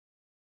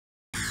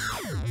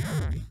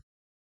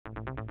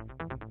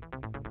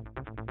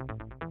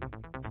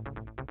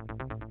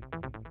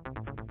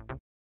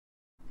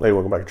Hey,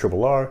 welcome back to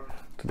Triple R.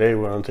 Today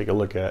we're going to take a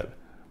look at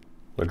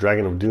The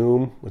Dragon of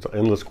Doom. It's an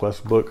Endless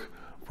Quest book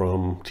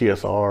from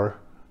TSR,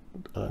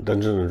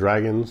 Dungeons and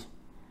Dragons.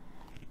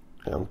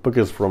 And the book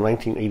is from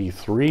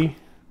 1983.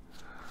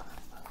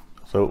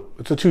 So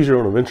it's a choose your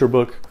own adventure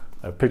book.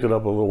 I picked it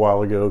up a little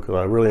while ago because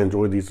I really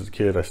enjoyed these as a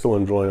kid. I still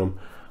enjoy them.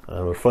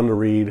 They're fun to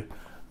read.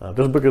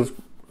 This book is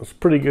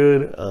pretty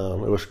good.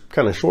 It was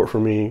kind of short for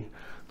me.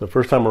 The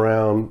first time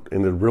around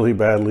ended really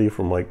badly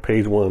from like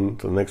page 1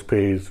 to the next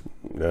page.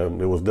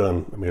 It was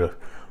done. I made a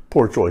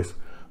poor choice.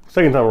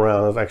 Second time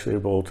around I was actually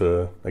able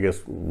to, I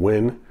guess,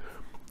 win.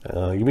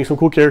 You meet some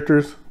cool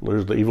characters.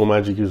 There's the evil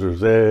magic user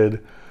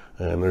Zed,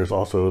 and there's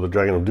also the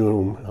Dragon of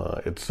Doom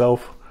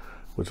itself,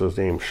 which is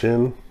named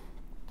Shin.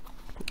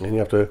 And you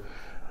have to,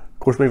 of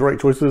course, make the right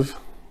choices,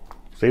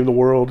 save the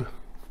world.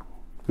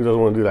 Who doesn't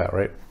want to do that,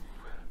 right?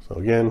 So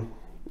again,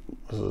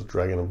 this is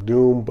Dragon of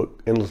Doom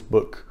book, an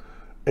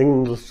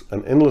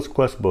Endless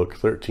Quest book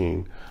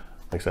 13.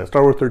 Like I said, I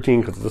started with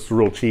 13 because this is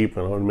real cheap,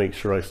 and I want to make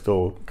sure I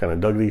still kind of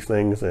dug these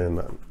things,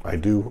 and I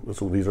do.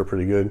 These are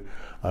pretty good.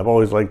 I've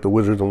always liked the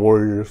Wizards and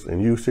Warriors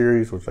and You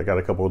series, which I got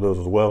a couple of those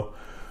as well.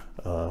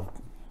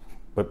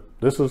 But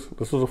this is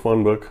a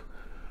fun book.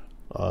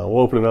 We'll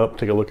open it up,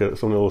 take a look at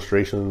some of the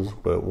illustrations,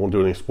 but won't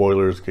do any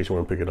spoilers in case you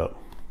want to pick it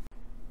up.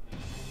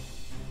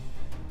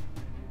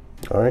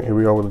 All right, here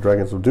we are with the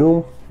Dragons of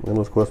Doom,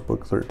 Endless Quest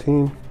book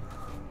 13.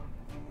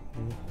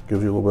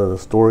 Gives you a little bit of the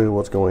story of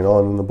what's going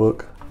on in the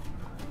book.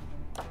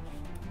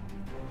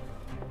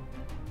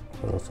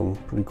 Some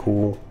pretty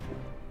cool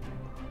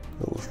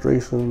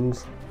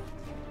illustrations.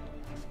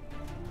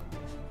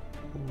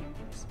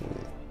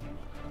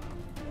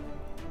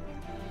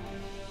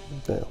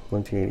 Yeah,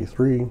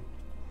 1983.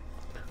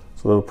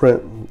 So the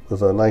print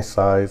is a nice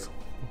size,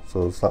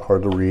 so it's not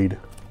hard to read.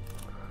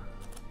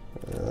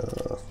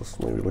 Let's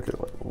maybe look at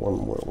like one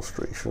more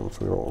illustration so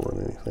we don't run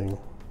anything.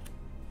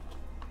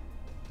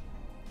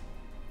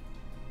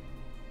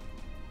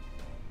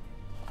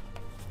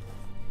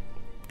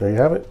 There you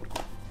have it.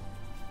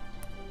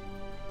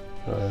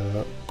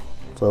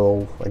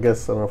 So I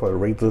guess I don't know if I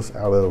rate this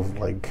out of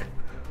like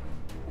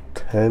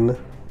 10.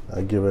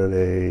 I give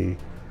it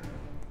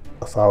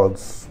a solid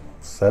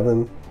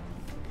 7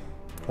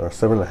 or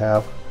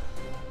 7.5.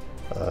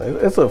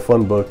 It's a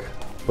fun book,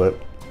 but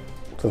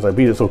since I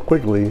beat it so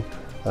quickly,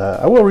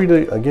 I will read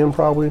it again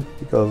probably,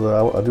 because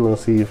I do want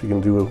to see if you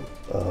can do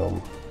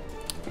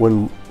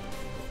win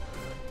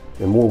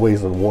in more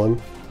ways than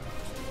one.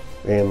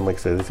 And like I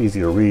said, it's easy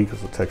to read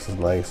because the text is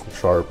nice and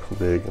sharp and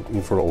big, and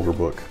even for an older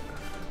book.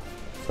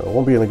 So it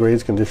won't be in the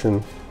greatest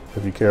condition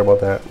if you care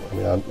about that. I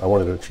mean, I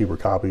wanted a cheaper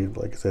copy,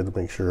 like I said, to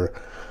make sure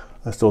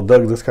I still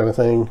dug this kind of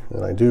thing,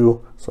 and I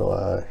do. So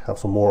I have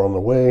some more on the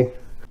way.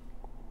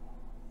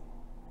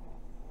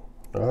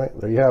 All right,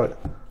 there you have it.